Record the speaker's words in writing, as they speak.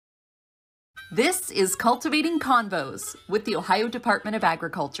This is Cultivating Convos with the Ohio Department of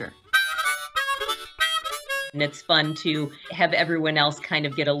Agriculture. And it's fun to have everyone else kind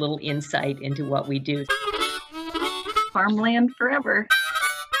of get a little insight into what we do. Farmland forever.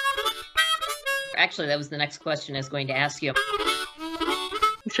 Actually, that was the next question I was going to ask you.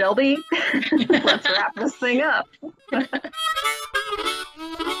 Shelby, let's wrap this thing up.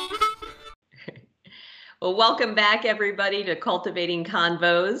 Well, welcome back, everybody, to Cultivating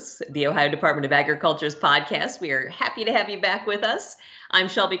Convos, the Ohio Department of Agriculture's podcast. We are happy to have you back with us. I'm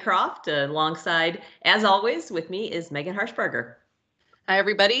Shelby Croft. Alongside, as always, with me is Megan Harshberger. Hi,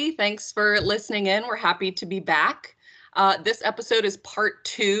 everybody. Thanks for listening in. We're happy to be back. This episode is part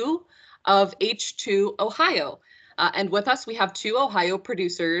 2 of H2 Ohio. And with us, we have 2 Ohio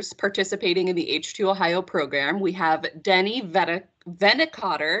producers participating in the H2 Ohio program. We have Denny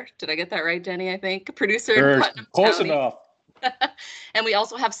Venicotter. Did I get that right, Denny? I think producer in Putnam close County. enough. And we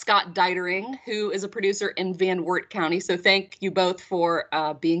also have Scott Deitering, who is a producer in Van Wert County. So thank you both for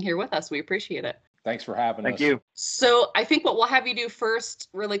being here with us. We appreciate it. Thanks for having us. Thank you. So I think what we'll have you do first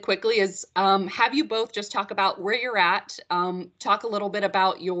really quickly is have you both just talk about where you're at, talk a little bit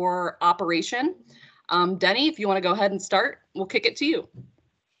about your operation. Denny, if you want to go ahead and start, we'll kick it to you.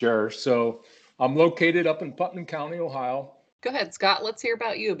 Sure. So I'm located up in Putnam County, Ohio. Go ahead, Scott. Let's hear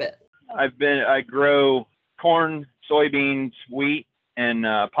about you a bit. I grow corn, soybeans, wheat, and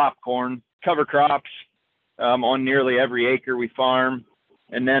popcorn, cover crops on nearly every acre we farm.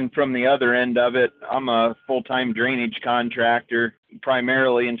 And then from the other end of it, I'm a full-time drainage contractor,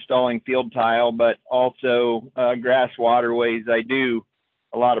 primarily installing field tile, but also grass waterways. I do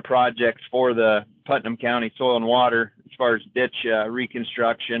a lot of projects for the Putnam County Soil and Water as far as ditch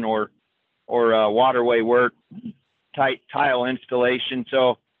reconstruction or waterway work, tile installation.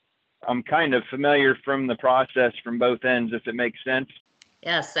 So I'm kind of familiar from the process from both ends, if it makes sense.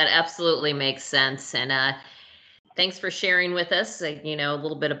 Yes, that absolutely makes sense. And thanks for sharing with us, a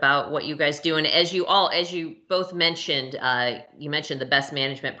little bit about what you guys do. And as you both mentioned, you mentioned the best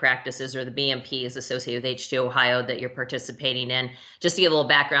management practices, or the BMPs, associated with H2 Ohio, that you're participating in. Just to give a little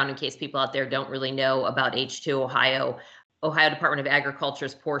background in case people out there don't really know about H2 Ohio, Ohio Department of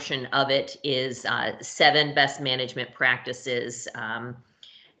Agriculture's portion of it is 7 best management practices,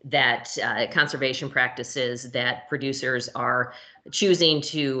 conservation practices that producers are choosing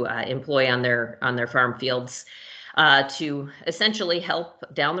to employ on their farm fields. To essentially help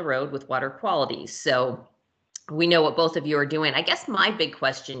down the road with water quality. So we know what both of you are doing. I guess my big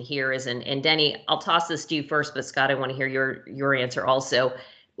question here is, and Denny, I'll toss this to you first, but Scott, I want to hear your answer also.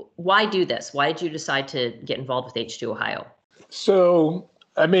 Why do this? Why did you decide to get involved with H2 Ohio? So,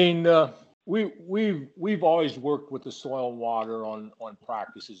 we've always worked with the soil and water on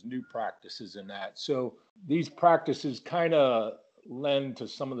practices, new practices and that. So these practices kind of lend to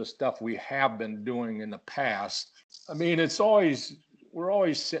some of the stuff we have been doing in the past. We're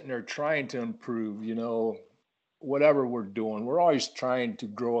always sitting there trying to improve, whatever we're doing. We're always trying to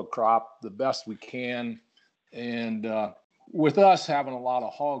grow a crop the best we can. And with us having a lot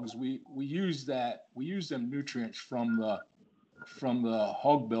of hogs, we use them nutrients from the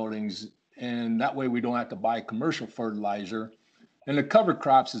hog buildings, and that way we don't have to buy commercial fertilizer. And the cover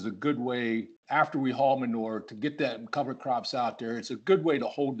crops is a good way, after we haul manure, to get that cover crops out there. It's a good way to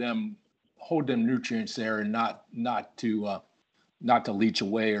hold them nutrients there and not to leach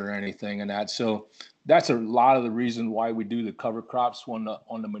away or anything and that. So that's a lot of the reason why we do the cover crops on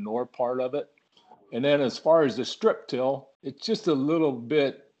the manure part of it. And then as far as the strip till, it's just a little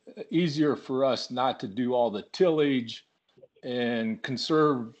bit easier for us not to do all the tillage and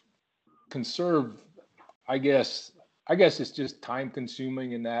conserve. I guess it's just time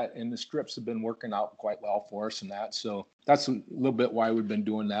consuming in that, and the strips have been working out quite well for us in that. So that's a little bit why we've been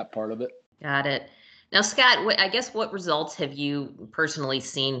doing that part of it. Got it. Now, Scott, I guess what results have you personally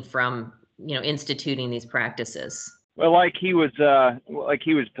seen from, instituting these practices? Well, like he was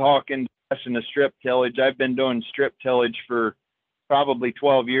talking in the strip tillage, I've been doing strip tillage for probably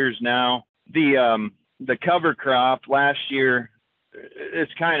 12 years now. The cover crop last year,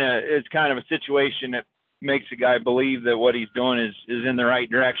 it's kind of a situation that makes a guy believe that what he's doing is in the right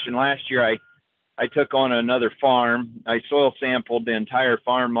direction. Last year, I took on another farm. I soil sampled the entire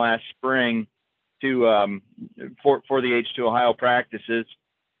farm last spring for the H2 Ohio practices,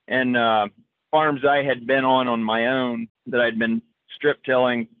 and farms I had been on my own that I'd been strip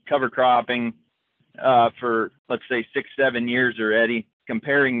tilling, cover cropping for, let's say, 6-7 years already.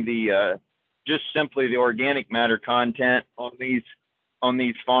 Comparing just simply the organic matter content on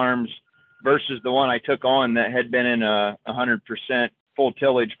these farms versus the one I took on that had been in a 100% full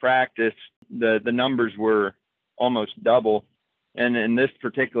tillage practice, the numbers were almost double. And this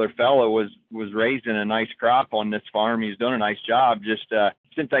particular fellow was raising a nice crop on this farm. He's done a nice job. Just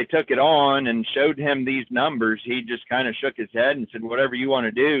since I took it on and showed him these numbers, he just kind of shook his head and said, whatever you want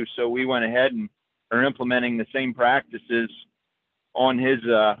to do. So we went ahead and are implementing the same practices on his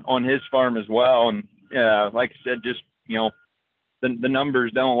farm as well. And like I said, just, you know, the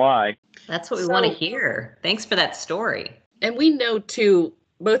numbers don't lie. That's what we want to hear. Thanks for that story. And we know too,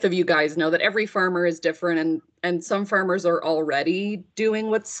 both of you guys know that every farmer is different, and some farmers are already doing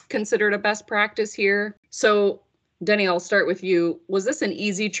what's considered a best practice here. So Denny, I'll start with you. Was this an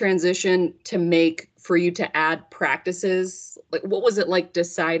easy transition to make for you to add practices? Like, what was it like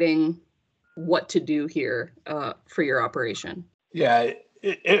deciding what to do here for your operation? Yeah,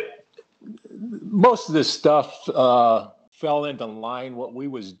 most of this stuff fell into line what we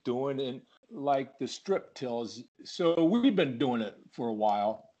was doing, and like the strip tills. So we've been doing it for a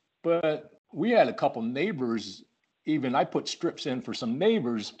while, but we had a couple neighbors. Even I put strips in for some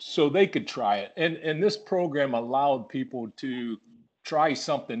neighbors so they could try it. And this program allowed people to try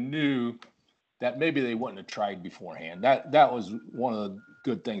something new that maybe they wouldn't have tried beforehand. That was one of the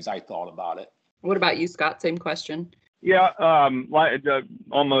good things I thought about it. What about you, Scott? Same question. Yeah,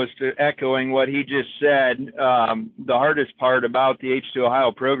 almost echoing what he just said. The hardest part about the H2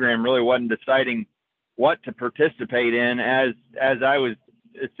 Ohio program really wasn't deciding what to participate in, as I was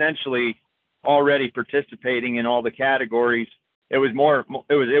essentially already participating in all the categories. It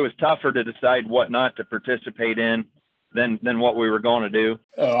was tougher to decide what not to participate in than what we were going to do.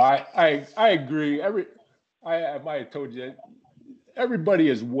 Oh, I agree. I might have told you that. Everybody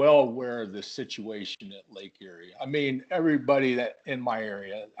is well aware of the situation at Lake Erie. I mean, everybody that in my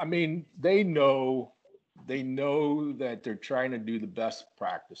area, I mean, they know that they're trying to do the best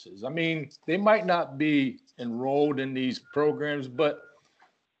practices. I mean, they might not be enrolled in these programs, but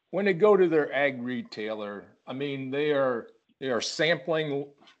when they go to their ag retailer, I mean, they are sampling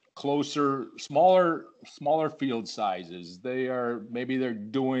closer, smaller field sizes. They're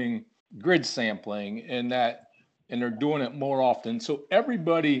doing grid sampling and they're doing it more often. So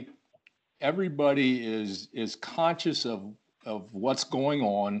everybody is conscious of what's going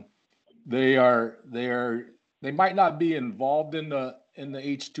on. They might not be involved in the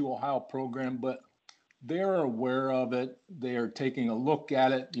H2 Ohio program, but they're aware of it. They are taking a look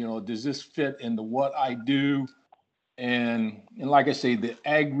at it. You know, does this fit into what I do? And like I say, the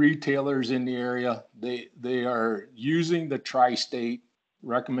ag retailers in the area, they are using the tri-state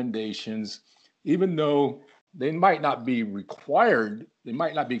recommendations, even though they might not be required. You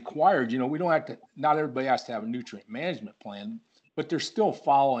know, not everybody has to have a nutrient management plan, but they're still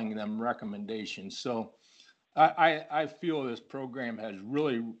following them recommendations. So I feel this program has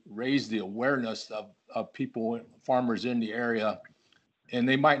really raised the awareness of people, farmers in the area, and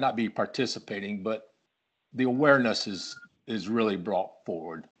they might not be participating, but the awareness is really brought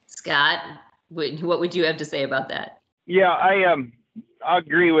forward. Scott, what would you have to say about that? Yeah, I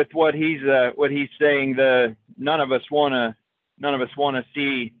agree with what he's saying. None of us want to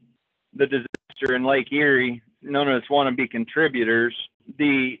see the disaster in Lake Erie. None of us want to be contributors.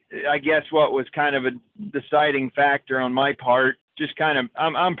 I guess what was kind of a deciding factor on my part, just kind of,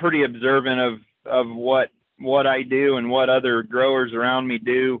 I'm pretty observant of what I do and what other growers around me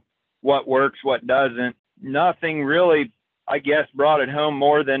do, what works, what doesn't. Nothing really, I guess, brought it home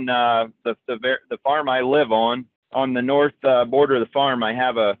more than the farm I live on. On the north border of the farm, I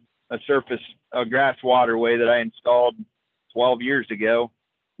have a grass waterway that I installed 12 years ago.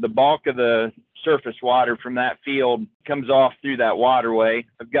 The bulk of the surface water from that field comes off through that waterway.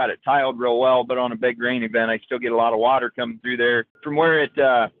 I've got it tiled real well, but on a big rain event, I still get a lot of water coming through there. From where it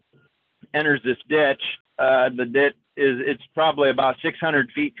enters this ditch, the ditch it's probably about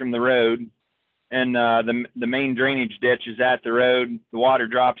 600 feet from the road. And the main drainage ditch is at the road. The water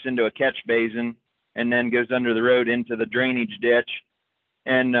drops into a catch basin and then goes under the road into the drainage ditch.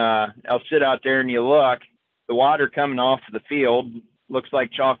 And I'll sit out there and you look, the water coming off the field looks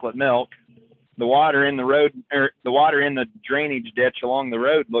like chocolate milk. The water in the drainage ditch along the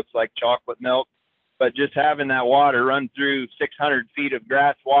road looks like chocolate milk. But just having that water run through 600 feet of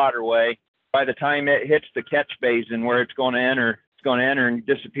grass waterway, by the time it hits the catch basin where it's going to enter and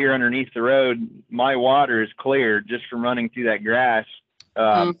disappear underneath the road, my water is clear just from running through that grass.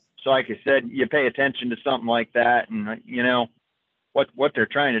 So like I said, you pay attention to something like that, and you know what they're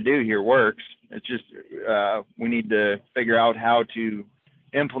trying to do here works. It's just we need to figure out how to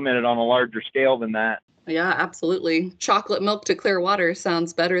implement it on a larger scale than that. Yeah, absolutely. Chocolate milk to clear water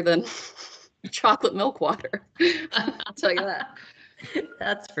sounds better than chocolate milk water. I'll tell you that.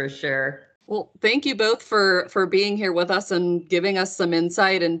 That's for sure. Well, thank you both for being here with us and giving us some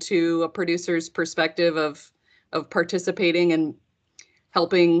insight into a producer's perspective of participating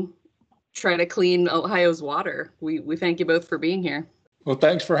helping try to clean Ohio's water. We thank you both for being here. Well,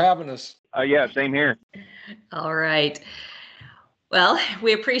 thanks for having us. Yeah, same here. All right. Well,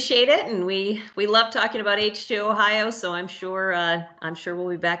 we appreciate it, and we love talking about H2 Ohio. So I'm sure we'll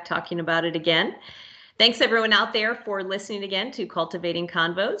be back talking about it again. Thanks everyone out there for listening again to Cultivating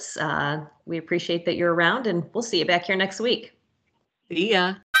Convos. We appreciate that you're around, and we'll see you back here next week. See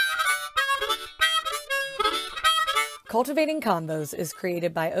ya. Cultivating Convos is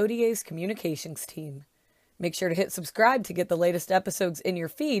created by ODA's communications team. Make sure to hit subscribe to get the latest episodes in your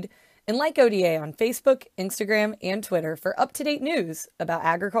feed, and like ODA on Facebook, Instagram, and Twitter for up-to-date news about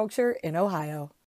agriculture in Ohio.